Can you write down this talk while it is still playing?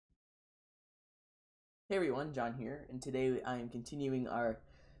Hey everyone, John here, and today I am continuing our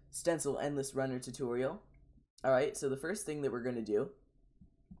Stencyl Endless Runner tutorial. Alright, so the first thing that we're going to do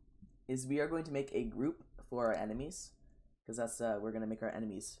is we are going to make a group for our enemies, because we're going to make our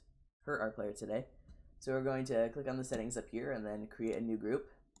enemies hurt our player today. So we're going to click on the settings up here and then create a new group.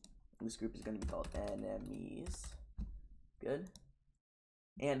 This group is going to be called Enemies. Good.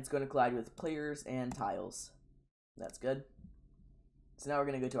 And it's going to collide with players and tiles. That's good. So now we're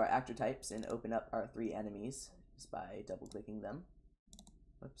going to go to our actor types and open up our three enemies just by double clicking them.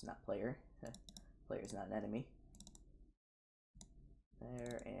 Whoops, not player. Player is not an enemy.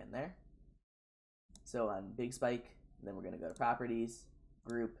 There and there. So on Big Spike, then we're going to go to properties,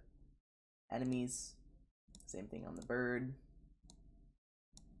 group, enemies, same thing on the bird,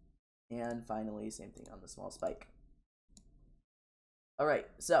 and finally same thing on the small spike. Alright,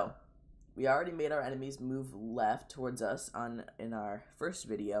 so we already made our enemies move left towards us in our first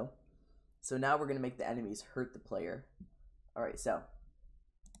video. So now we're going to make the enemies hurt the player. Alright, so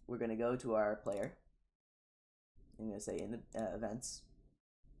we're going to go to our player. I'm going to say in events.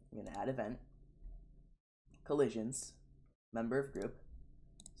 I'm going to add event. Collisions. Member of group.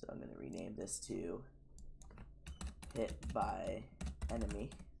 So I'm going to rename this to hit by enemy.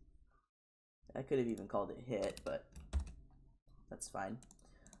 I could have even called it hit, but that's fine.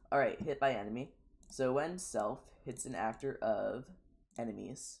 Alright, hit by enemy. So when self hits an actor of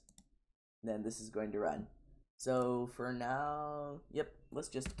enemies, then this is going to run. So for now, yep, let's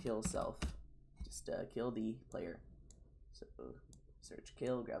just kill self. Just kill the player. So search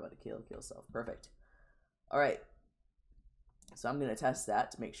kill, grab out a kill, kill self. Perfect. Alright. So I'm going to test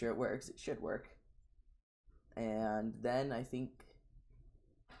that to make sure it works. It should work. And then I think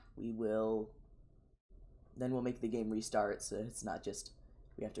we'll make the game restart, so it's not just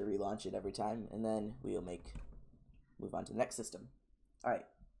we have to relaunch it every time, and then we'll move on to the next system. Alright,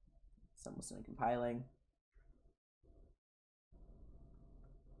 it's almost done compiling.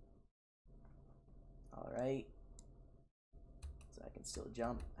 Alright, so I can still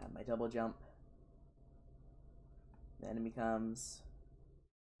jump, I have my double jump. The enemy comes.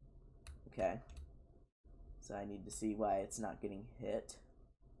 Okay, so I need to see why it's not getting hit.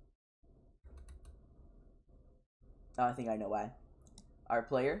 Oh, I think I know why. Our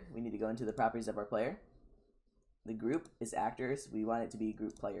player, we need to go into the properties of our player. The group is actors. We want it to be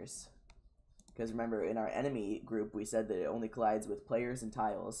group players. Because remember, in our enemy group, we said that it only collides with players and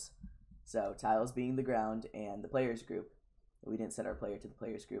tiles. So tiles being the ground and the players group. We didn't set our player to the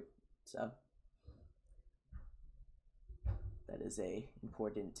players group. So that is a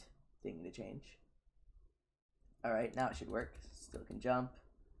important thing to change. Alright, now it should work. Still can jump.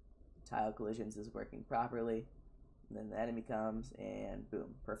 Tile collisions is working properly. And then the enemy comes, and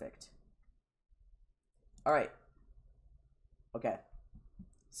boom, perfect. Alright. Okay.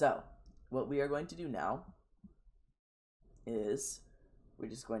 So, what we are going to do now is we're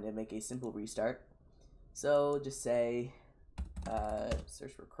just going to make a simple restart. So, just say,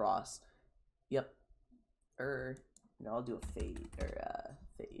 search for cross. Yep. No, I'll do a fade,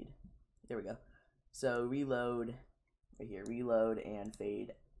 fade. There we go. So, reload, right here, reload and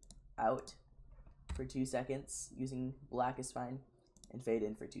fade out for 2 seconds. Using black is fine, and fade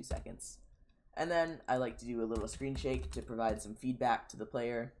in for 2 seconds. And then I like to do a little screen shake to provide some feedback to the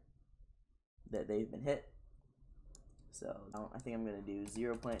player that they've been hit. So I think I'm going to do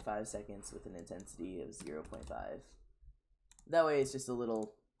 0.5 seconds with an intensity of 0.5. That way it's just a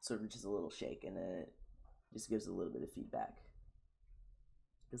little, sort of just a little shake, and then it just gives a little bit of feedback.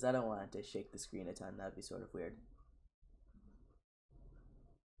 Because I don't want it to shake the screen a ton, that'd be sort of weird.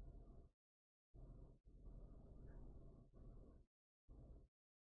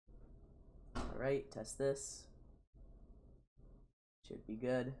 Alright, test this. Should be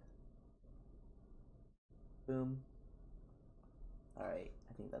good. Boom. Alright,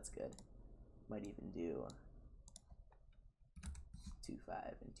 I think that's good. Might even do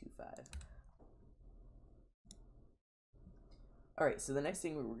 2.5 and 2.5. Alright, so the next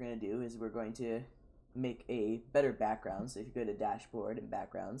thing we're going to do is we're going to make a better background. So if you go to dashboard and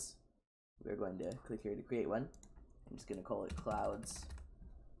backgrounds, we're going to click here to create one. I'm just going to call it clouds.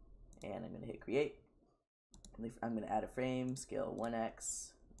 And I'm going to hit create. I'm going to add a frame, scale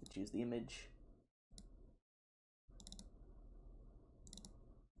 1x, choose the image.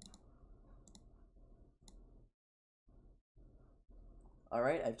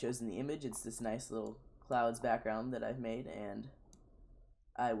 Alright, I've chosen the image. It's this nice little clouds background that I've made, and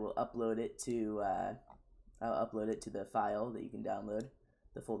I will upload it to the file that you can download,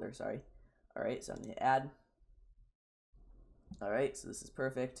 the folder, sorry. Alright, so I'm going to add. Alright, so this is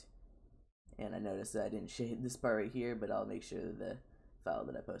perfect. And I noticed that I didn't shade this part right here, but I'll make sure that the file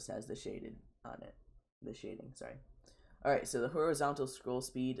that I post has the shaded on it. the shading, sorry. Alright, so the horizontal scroll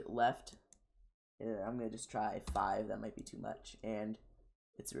speed left, I'm going to just try 5, that might be too much, and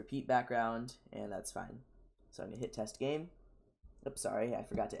it's a repeat background, and that's fine. So I'm going to hit test game. Oops, sorry, I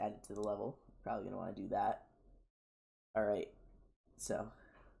forgot to add it to the level. Probably going to want to do that. Alright, so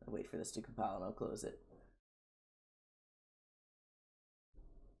I'll wait for this to compile and I'll close it.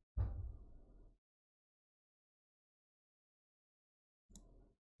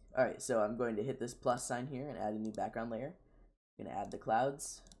 Alright, so I'm going to hit this plus sign here and add a new background layer. I'm going to add the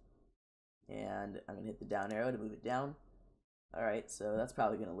clouds, and I'm going to hit the down arrow to move it down. Alright, so that's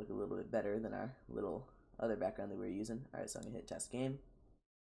probably going to look a little bit better than our little other background that we were using. Alright, so I'm going to hit test game.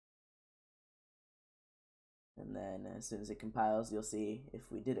 And then as soon as it compiles, you'll see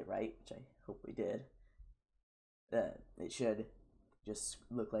if we did it right, which I hope we did. It should just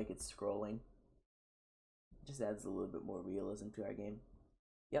look like it's scrolling. It just adds a little bit more realism to our game.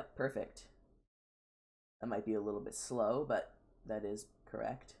 Yep, perfect. That might be a little bit slow, but that is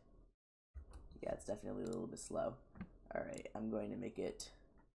correct. Yeah, it's definitely a little bit slow. Alright, I'm going to make it,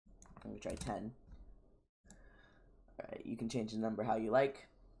 I'm going to try 10. Alright, you can change the number how you like.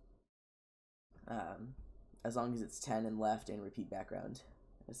 As long as it's 10 and left and repeat background.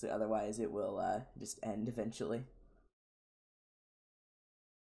 So otherwise it will just end eventually.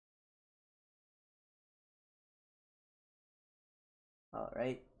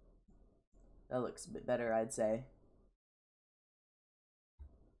 Alright. That looks a bit better, I'd say.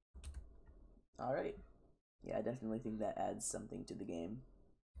 Alright. Yeah, I definitely think that adds something to the game.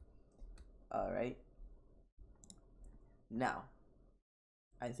 Alright. Now,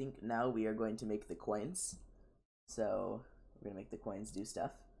 I think now we are going to make the coins. So, we're going to make the coins do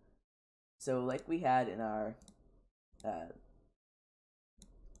stuff. So, like we had in our in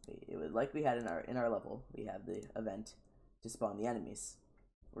our level, we have the event to spawn the enemies.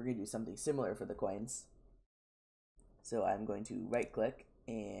 We're going to do something similar for the coins. So I'm going to right click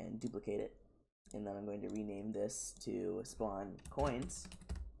and duplicate it, and then I'm going to rename this to spawn coins.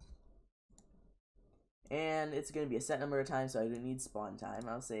 And it's going to be a set number of times, so I don't need spawn time.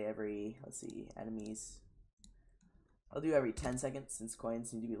 I'll say every, let's see, enemies. I'll do every 10 seconds since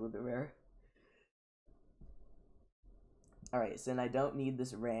coins need to be a little bit rare. Alright, so then I don't need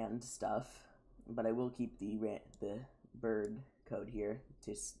this rand stuff, but I will keep the bird code here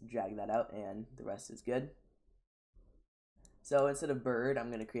to drag that out, and the rest is good. So instead of bird, I'm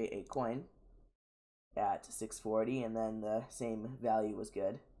going to create a coin at 640, and then the same value was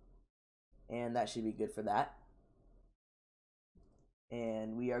good. And that should be good for that.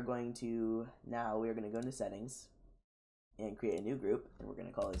 And we are going to, now we are going to go into settings and create a new group, and we're going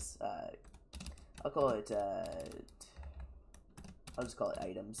to call this, I'll just call it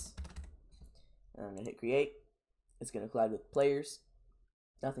items. And I'm going to hit create. It's going to collide with players.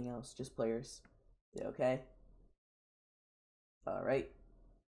 Nothing else, just players. Say okay. Alright.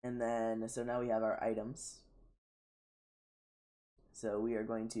 And then, so now we have our items. So we are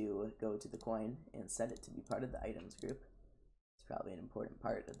going to go to the coin and set it to be part of the items group. It's probably an important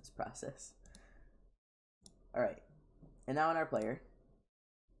part of this process. Alright. And now in our player's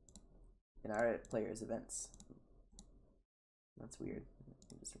events. That's weird.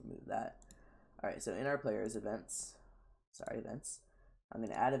 Just remove that. Alright, so in our player's events, I'm going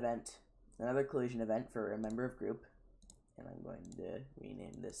to add event, another collision event for a member of group, and I'm going to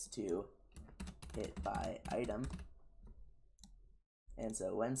rename this to hit by item. And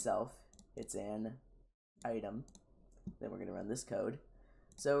so when self hits an item, then we're going to run this code.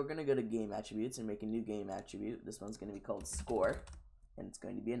 So we're going to go to game attributes and make a new game attribute. This one's going to be called score, and it's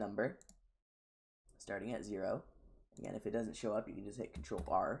going to be a number starting at 0. Again, if it doesn't show up, you can just hit Control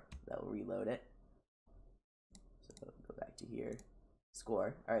R. That will reload it. So go back to here,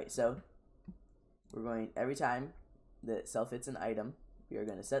 score. Alright, so we're going, every time that self hits an item, we are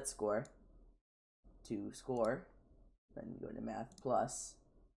going to set score to score, then go into math plus,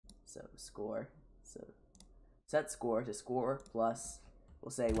 so score, so set score to score plus, we'll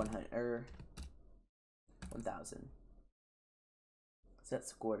say 100 or 1000. Set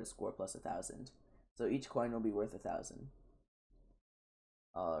score to score plus 1000. So each coin will be worth 1000.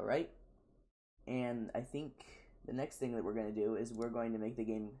 Alright. And I think the next thing that we're going to do is we're going to make the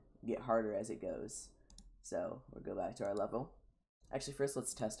game get harder as it goes. So we'll go back to our level. Actually, first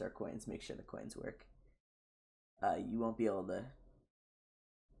let's test our coins, make sure the coins work. You won't be able to...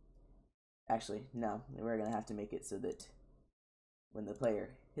 Actually, no. We're going to have to make it so that when the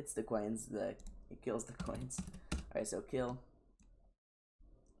player hits the coins, it kills the coins. Alright, so kill.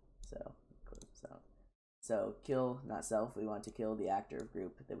 So close this out. So kill, not self. We want to kill the actor of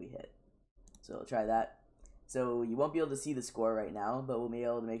group that we hit. So we'll try that. So you won't be able to see the score right now, but we'll be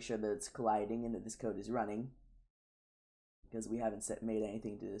able to make sure that it's colliding and that this code is running, because we haven't made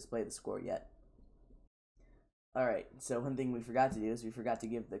anything to display the score yet. Alright, so one thing we forgot to do is we forgot to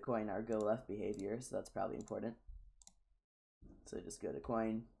give the coin our go left behavior, so that's probably important. So just go to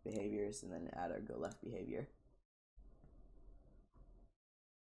coin, behaviors, and then add our go left behavior.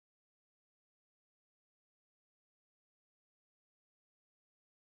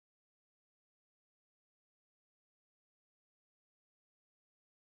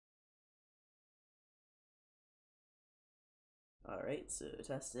 Alright, so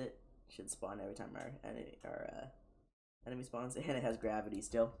test it. Should spawn every time our enemy spawns, and it has gravity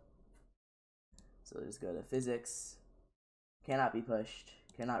still. So we'll just go to physics, cannot be pushed,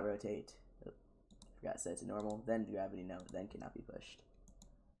 cannot rotate. Oh, forgot to set it to normal, then gravity no, then cannot be pushed.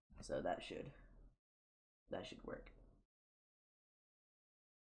 So that should work.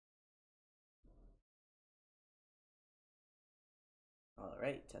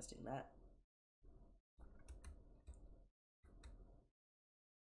 Alright, testing that.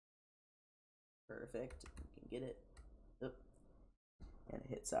 Perfect. We can get it. Oop. And it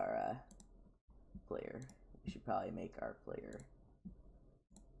hits our player. We should probably make our player.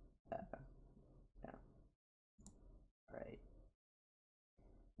 Yeah. Alright.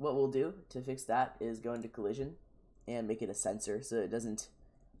 What we'll do to fix that is go into collision and make it a sensor so it doesn't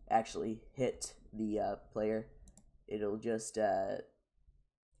actually hit the player. It'll just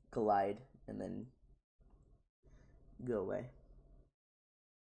collide and then go away.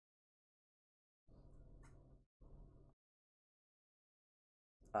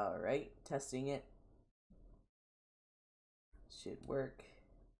 Alright, testing it. Should work.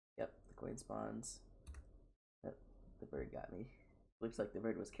 Yep, the coin spawns. Yep, the bird got me. Looks like the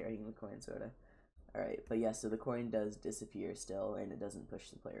bird was carrying the coin, sorta. Alright, but yeah, so the coin does disappear still, and it doesn't push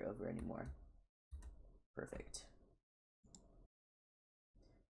the player over anymore. Perfect.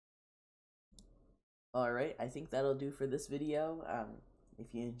 Alright, I think that'll do for this video.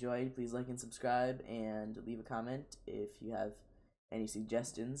 If you enjoyed, please like and subscribe, and leave a comment if you have any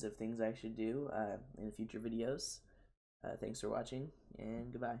suggestions of things I should do in future videos. Thanks for watching,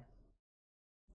 and goodbye.